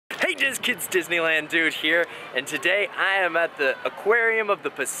Kids Disneyland Dude here, and today I am at the Aquarium of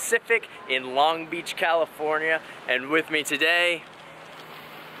the Pacific in Long Beach, California, and with me today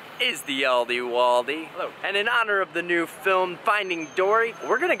is the Aldy Waldy. Hello. And in honor of the new film Finding Dory,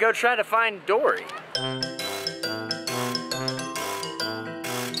 we're gonna go try to find Dory.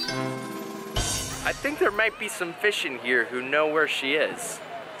 I think there might be some fish in here who know where she is,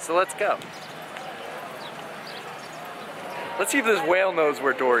 so let's go. Let's see if this whale knows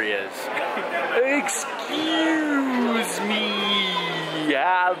where Dory is. Excuse me,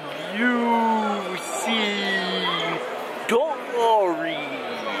 have you seen Dory?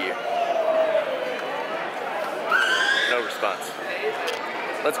 No response.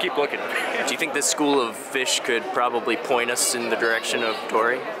 Let's keep looking. Do you think this school of fish could probably point us in the direction of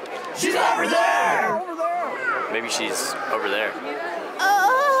Dory? She's over there! Over there! Maybe she's over there.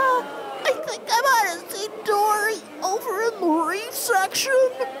 I think I might have seen Dory over in the reef section.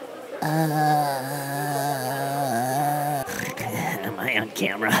 Am I on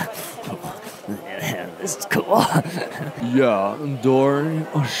camera? This is cool. Yeah, Dory,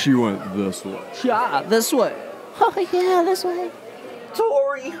 she went this way. Yeah, this way. Oh, yeah, this way.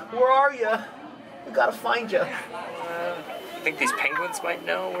 Dory, where are you? We gotta find you. I think these penguins might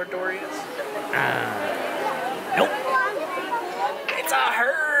know where Dory is. Nope. It's a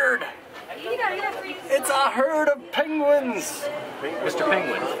herd. It's a herd of penguins. Mr.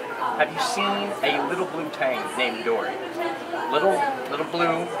 Penguin, have you seen a little blue tank named Dory? Little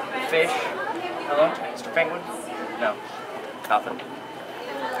blue fish. Hello, Mr. Penguin? No, nothing.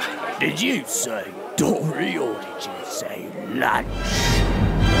 Did you say Dory or did you say lunch?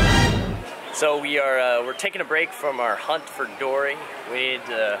 So we're taking a break from our hunt for Dory. We need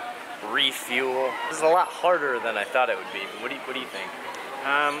to refuel. This is a lot harder than I thought it would be. What do you think?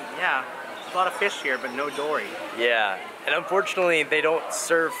 Yeah, a lot of fish here, but no Dory. Yeah, and unfortunately they don't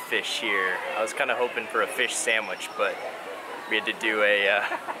serve fish here. I was kind of hoping for a fish sandwich, but we had to do a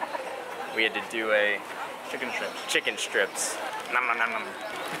chicken strips. Nom, nom, nom, nom.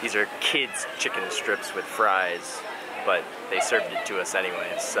 These are kids' chicken strips with fries, but they served it to us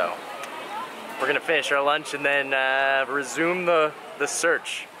anyways. So we're gonna finish our lunch and then resume the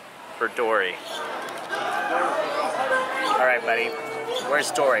search for Dory. All right, buddy.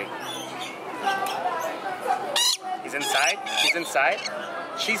 Where's Dory? He's inside? He's inside?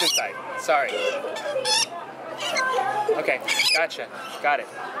 She's inside. Sorry. Okay, gotcha. Got it.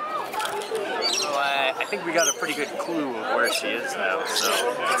 So I think we got a pretty good clue of where she is now, so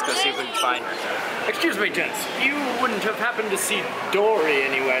let's go see if we can find her. Excuse me, gents. You wouldn't have happened to see Dory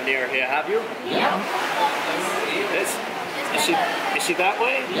anywhere near here, have you? Yeah. Is she that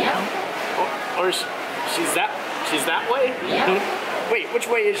way? Yeah. Or she's that way? Yeah. Wait, which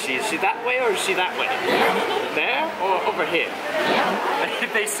way is she? Is she that way or is she that way? Yeah. There or over here? Yeah.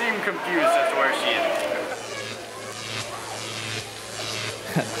 They seem confused as to where she is.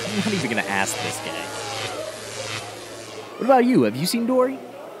 I'm not even gonna ask this guy. What about you? Have you seen Dory?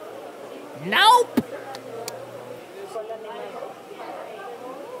 Nope!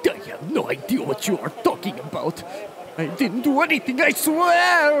 I have no idea what you are talking about. I didn't do anything, I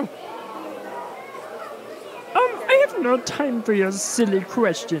swear! I have no time for your silly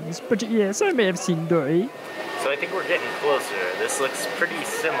questions, but yes, I may have seen Dory. So I think we're getting closer. This looks pretty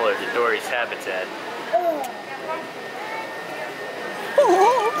similar to Dory's habitat.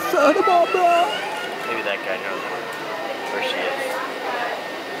 Oh, Santa Barbara! Maybe that guy knows where she is.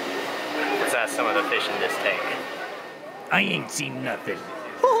 Let's ask some of the fish in this tank. I ain't seen nothing.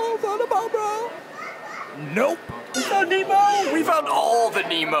 Oh, Santa Barbara! Nope. We found Nemo! We found all the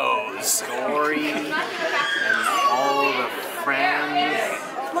Nemos! Dory and all the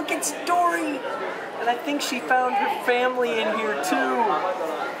friends. Look, it's Dory! And I think she found her family in here too.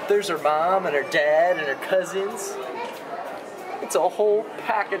 There's her mom and her dad and her cousins. It's a whole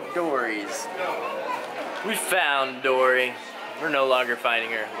pack of Dorys. We found Dory. We're no longer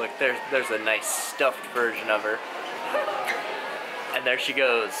finding her. Look, there's a nice stuffed version of her. And there she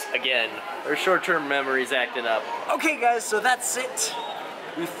goes, again. Her short-term memory's acting up. Okay guys, so that's it.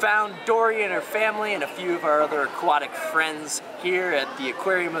 We found Dory and her family and a few of our other aquatic friends here at the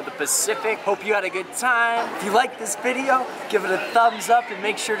Aquarium of the Pacific. Hope you had a good time. If you liked this video, give it a thumbs up and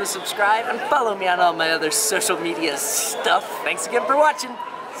make sure to subscribe and follow me on all my other social media stuff. Thanks again for watching.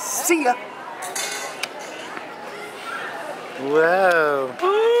 See ya. Whoa.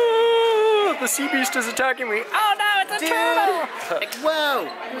 Ooh, the sea beast is attacking me. Oh no, it's a turtle! Like, whoa.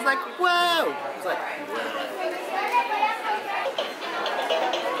 It was like, whoa. It was like, whoa.